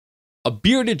A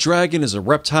bearded dragon is a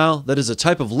reptile that is a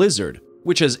type of lizard,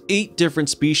 which has 8 different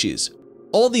species.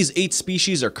 All these 8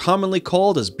 species are commonly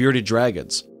called as bearded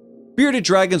dragons. Bearded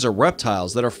dragons are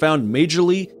reptiles that are found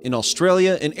majorly in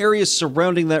Australia and areas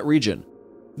surrounding that region.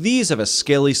 These have a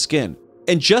scaly skin,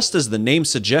 and just as the name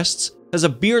suggests, has a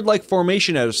beard-like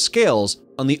formation out of scales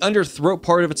on the under-throat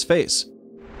part of its face.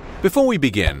 Before we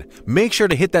begin, make sure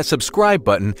to hit that subscribe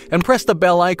button and press the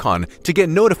bell icon to get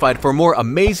notified for more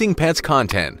amazing pets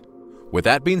content. With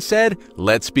that being said,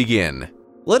 let's begin.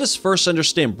 Let us first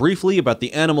understand briefly about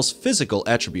the animal's physical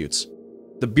attributes.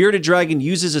 The bearded dragon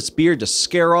uses its beard to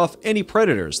scare off any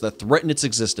predators that threaten its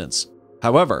existence.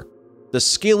 However, the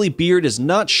scaly beard is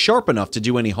not sharp enough to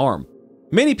do any harm.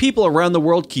 Many people around the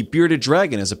world keep bearded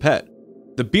dragon as a pet.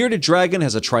 The bearded dragon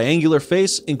has a triangular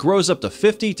face and grows up to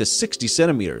 50 to 60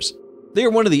 centimeters. They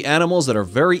are one of the animals that are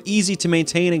very easy to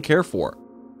maintain and care for.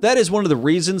 That is one of the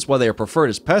reasons why they are preferred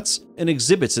as pets and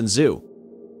exhibits in zoo.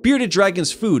 Bearded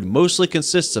dragon's food mostly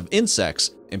consists of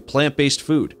insects and plant-based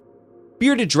food.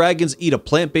 Bearded dragons eat a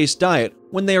plant-based diet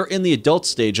when they are in the adult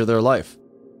stage of their life.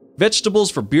 Vegetables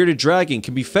for bearded dragon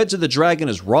can be fed to the dragon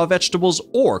as raw vegetables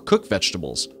or cooked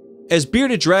vegetables. As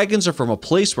bearded dragons are from a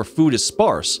place where food is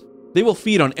sparse, they will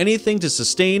feed on anything to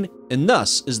sustain and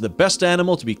thus is the best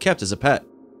animal to be kept as a pet.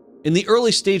 In the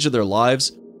early stage of their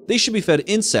lives, they should be fed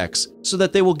insects so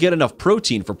that they will get enough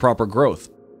protein for proper growth.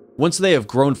 Once they have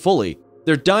grown fully,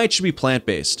 their diet should be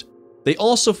plant-based. They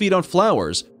also feed on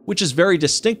flowers, which is very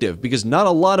distinctive because not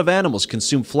a lot of animals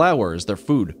consume flour as their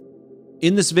food.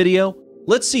 In this video,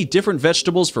 let's see different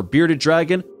vegetables for bearded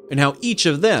dragon and how each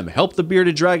of them help the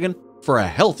bearded dragon for a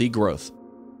healthy growth.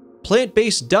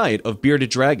 Plant-based diet of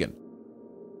bearded dragon.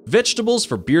 Vegetables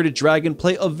for bearded dragon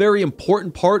play a very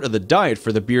important part of the diet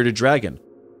for the bearded dragon.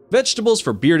 Vegetables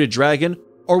for bearded dragon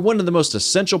are one of the most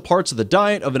essential parts of the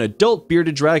diet of an adult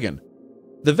bearded dragon.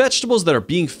 The vegetables that are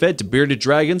being fed to bearded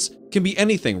dragons can be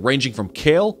anything ranging from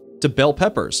kale to bell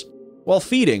peppers. While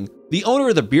feeding, the owner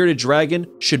of the bearded dragon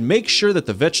should make sure that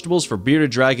the vegetables for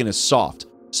bearded dragon is soft,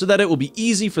 so that it will be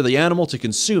easy for the animal to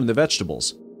consume the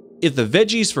vegetables. If the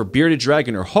veggies for bearded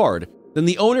dragon are hard, then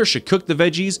the owner should cook the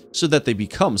veggies so that they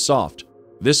become soft.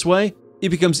 This way, it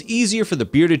becomes easier for the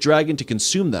bearded dragon to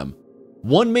consume them.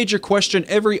 One major question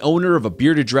every owner of a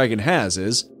bearded dragon has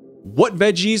is, what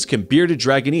veggies can bearded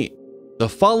dragon eat? The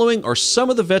following are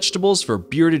some of the vegetables for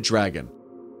bearded dragon.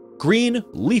 Green,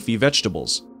 leafy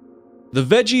vegetables. The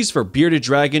veggies for bearded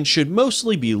dragon should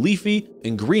mostly be leafy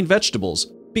and green vegetables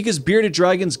because bearded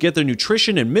dragons get their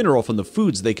nutrition and mineral from the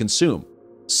foods they consume.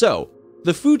 So,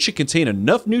 the food should contain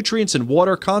enough nutrients and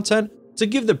water content to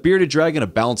give the bearded dragon a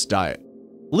balanced diet.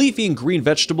 Leafy and green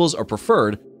vegetables are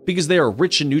preferred because they are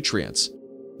rich in nutrients.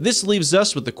 This leaves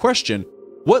us with the question,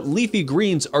 what leafy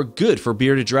greens are good for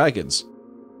bearded dragons?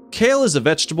 Kale is a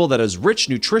vegetable that has rich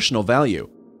nutritional value.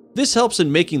 This helps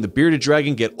in making the bearded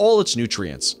dragon get all its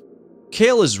nutrients.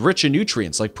 Kale is rich in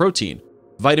nutrients like protein,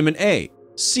 vitamin A,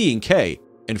 C and K,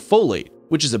 and folate,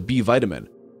 which is a B vitamin.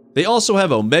 They also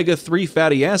have omega-3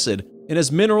 fatty acid and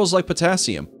has minerals like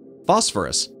potassium,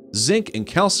 phosphorus, zinc, and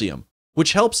calcium,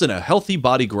 which helps in a healthy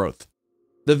body growth.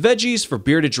 The veggies for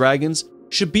bearded dragons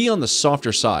should be on the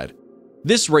softer side.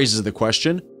 This raises the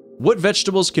question, what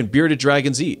vegetables can bearded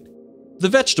dragons eat? The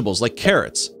vegetables like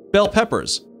carrots, bell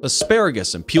peppers,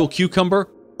 asparagus, and peel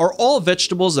cucumber are all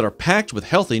vegetables that are packed with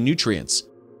healthy nutrients.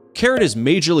 Carrot is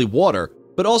majorly water,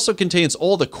 but also contains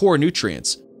all the core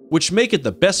nutrients, which make it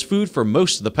the best food for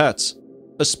most of the pets.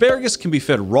 Asparagus can be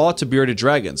fed raw to bearded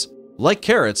dragons. Like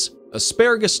carrots,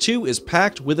 asparagus too is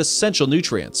packed with essential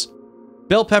nutrients.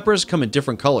 Bell peppers come in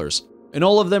different colors, and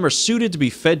all of them are suited to be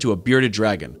fed to a bearded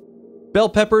dragon. Bell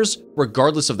peppers,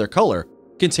 regardless of their color,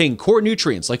 contain core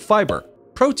nutrients like fiber,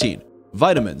 protein,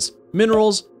 vitamins,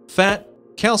 minerals, fat,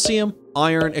 calcium,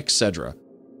 iron, etc.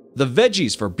 The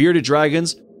veggies for bearded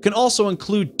dragons can also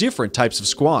include different types of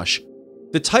squash.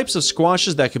 The types of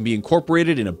squashes that can be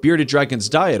incorporated in a bearded dragon's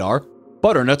diet are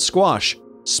butternut squash,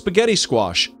 spaghetti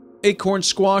squash, acorn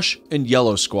squash, and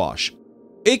yellow squash.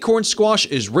 Acorn squash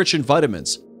is rich in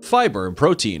vitamins, fiber, and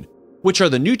protein, which are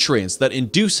the nutrients that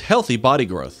induce healthy body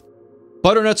growth.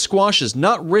 Butternut squash is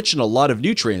not rich in a lot of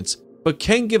nutrients, but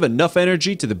can give enough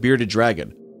energy to the bearded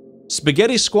dragon.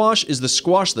 Spaghetti squash is the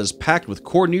squash that is packed with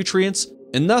core nutrients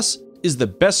and thus is the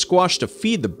best squash to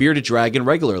feed the bearded dragon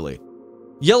regularly.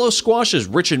 Yellow squash is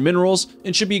rich in minerals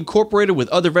and should be incorporated with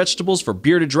other vegetables for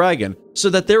bearded dragon so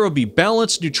that there will be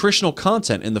balanced nutritional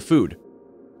content in the food.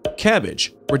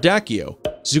 Cabbage, radicchio,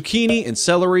 zucchini, and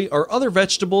celery are other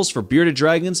vegetables for bearded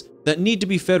dragons that need to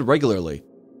be fed regularly.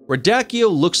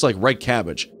 Radicchio looks like red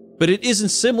cabbage, but it isn't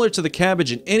similar to the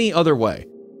cabbage in any other way.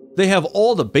 They have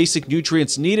all the basic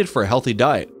nutrients needed for a healthy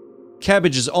diet.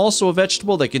 Cabbage is also a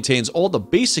vegetable that contains all the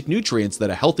basic nutrients that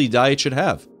a healthy diet should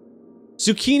have.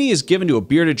 Zucchini is given to a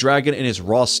bearded dragon in its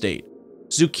raw state.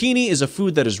 Zucchini is a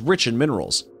food that is rich in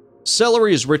minerals.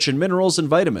 Celery is rich in minerals and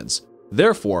vitamins.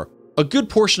 Therefore, a good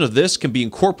portion of this can be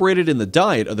incorporated in the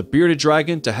diet of the bearded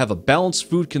dragon to have a balanced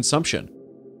food consumption.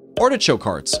 Artichoke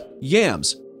hearts,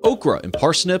 yams, okra, and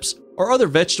parsnips are other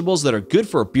vegetables that are good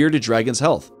for a bearded dragon's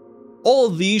health. All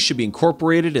of these should be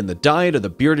incorporated in the diet of the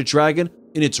bearded dragon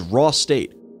in its raw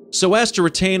state, so as to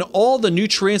retain all the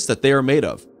nutrients that they are made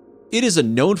of. It is a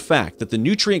known fact that the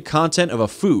nutrient content of a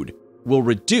food will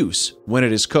reduce when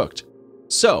it is cooked.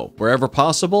 So, wherever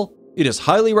possible, it is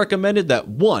highly recommended that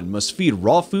one must feed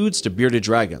raw foods to bearded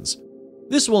dragons.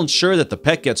 This will ensure that the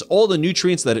pet gets all the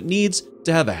nutrients that it needs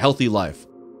to have a healthy life.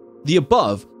 The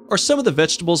above are some of the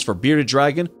vegetables for bearded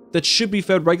dragon that should be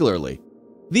fed regularly.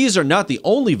 These are not the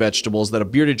only vegetables that a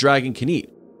bearded dragon can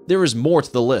eat. There is more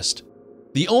to the list.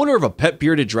 The owner of a pet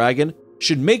bearded dragon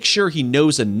should make sure he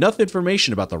knows enough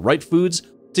information about the right foods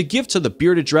to give to the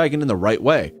bearded dragon in the right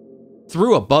way.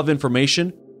 Through above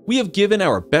information, we have given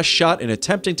our best shot in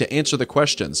attempting to answer the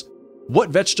questions: what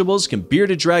vegetables can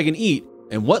bearded dragon eat,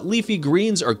 and what leafy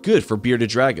greens are good for bearded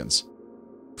dragons?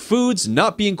 Foods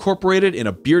not be incorporated in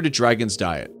a bearded dragon's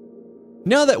diet.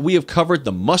 Now that we have covered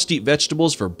the must-eat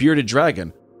vegetables for bearded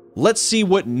dragon, let's see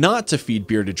what not to feed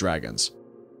bearded dragons.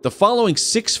 The following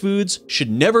 6 foods should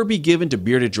never be given to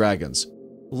bearded dragons: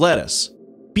 lettuce,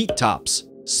 beet tops,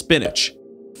 spinach,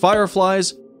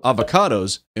 fireflies,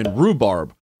 avocados, and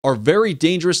rhubarb are very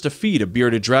dangerous to feed a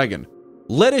bearded dragon.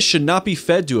 Lettuce should not be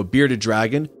fed to a bearded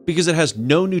dragon because it has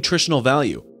no nutritional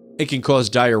value. It can cause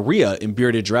diarrhea in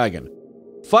bearded dragon.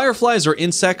 Fireflies are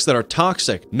insects that are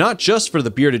toxic not just for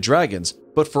the bearded dragons,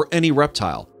 but for any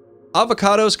reptile.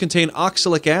 Avocados contain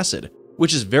oxalic acid,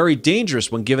 which is very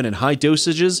dangerous when given in high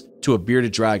dosages to a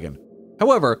bearded dragon.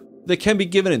 However, they can be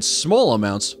given in small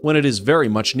amounts when it is very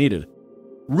much needed.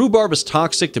 Rhubarb is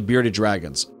toxic to bearded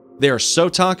dragons. They are so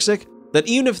toxic that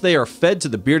even if they are fed to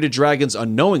the bearded dragons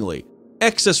unknowingly,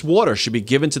 excess water should be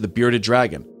given to the bearded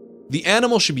dragon. The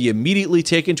animal should be immediately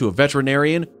taken to a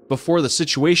veterinarian before the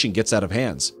situation gets out of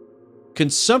hands.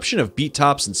 Consumption of beet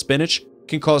tops and spinach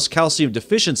can cause calcium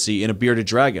deficiency in a bearded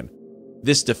dragon.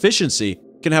 This deficiency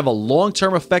can have a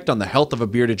long-term effect on the health of a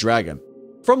bearded dragon.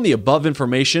 From the above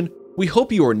information, we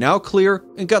hope you are now clear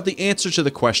and got the answer to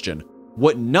the question: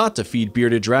 what not to feed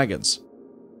bearded dragons.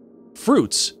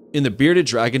 Fruits in the bearded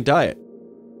dragon diet.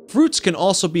 Fruits can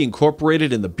also be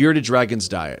incorporated in the bearded dragon's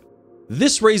diet.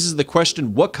 This raises the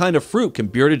question: what kind of fruit can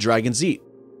bearded dragons eat?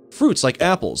 Fruits like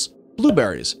apples,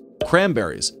 blueberries,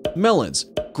 cranberries, melons,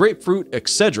 grapefruit,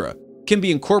 etc. can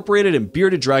be incorporated in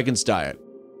bearded dragon's diet.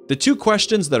 The 2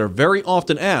 questions that are very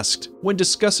often asked when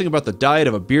discussing about the diet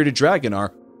of a bearded dragon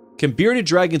are: can bearded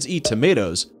dragons eat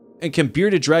tomatoes, and can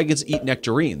bearded dragons eat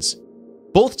nectarines?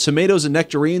 Both tomatoes and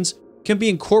nectarines can be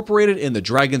incorporated in the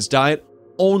dragon's diet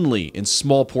only in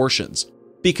small portions,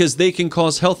 because they can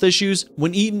cause health issues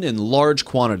when eaten in large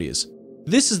quantities.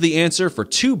 This is the answer for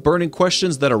 2 burning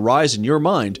questions that arise in your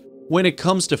mind when it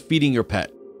comes to feeding your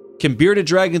pet. Can bearded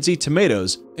dragons eat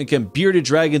tomatoes, and can bearded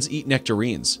dragons eat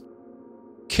nectarines?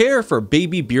 Care for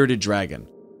baby bearded dragon.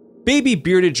 Baby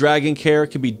bearded dragon care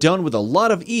can be done with a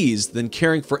lot of ease than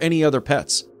caring for any other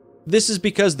pets. This is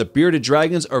because the bearded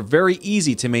dragons are very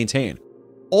easy to maintain.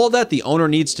 All that the owner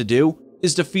needs to do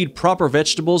is to feed proper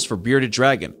vegetables for bearded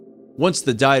dragon. Once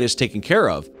the diet is taken care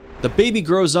of, the baby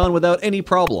grows on without any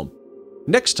problem.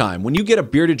 Next time, when you get a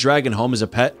bearded dragon home as a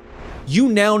pet, you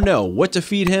now know what to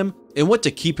feed him and what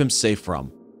to keep him safe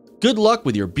from. Good luck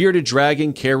with your bearded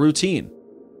dragon care routine.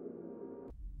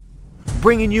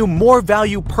 Bringing you more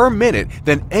value per minute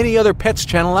than any other pets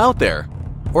channel out there.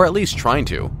 Or at least trying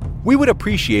to. We would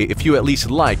appreciate if you at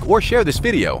least like or share this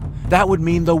video. That would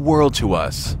mean the world to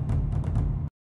us.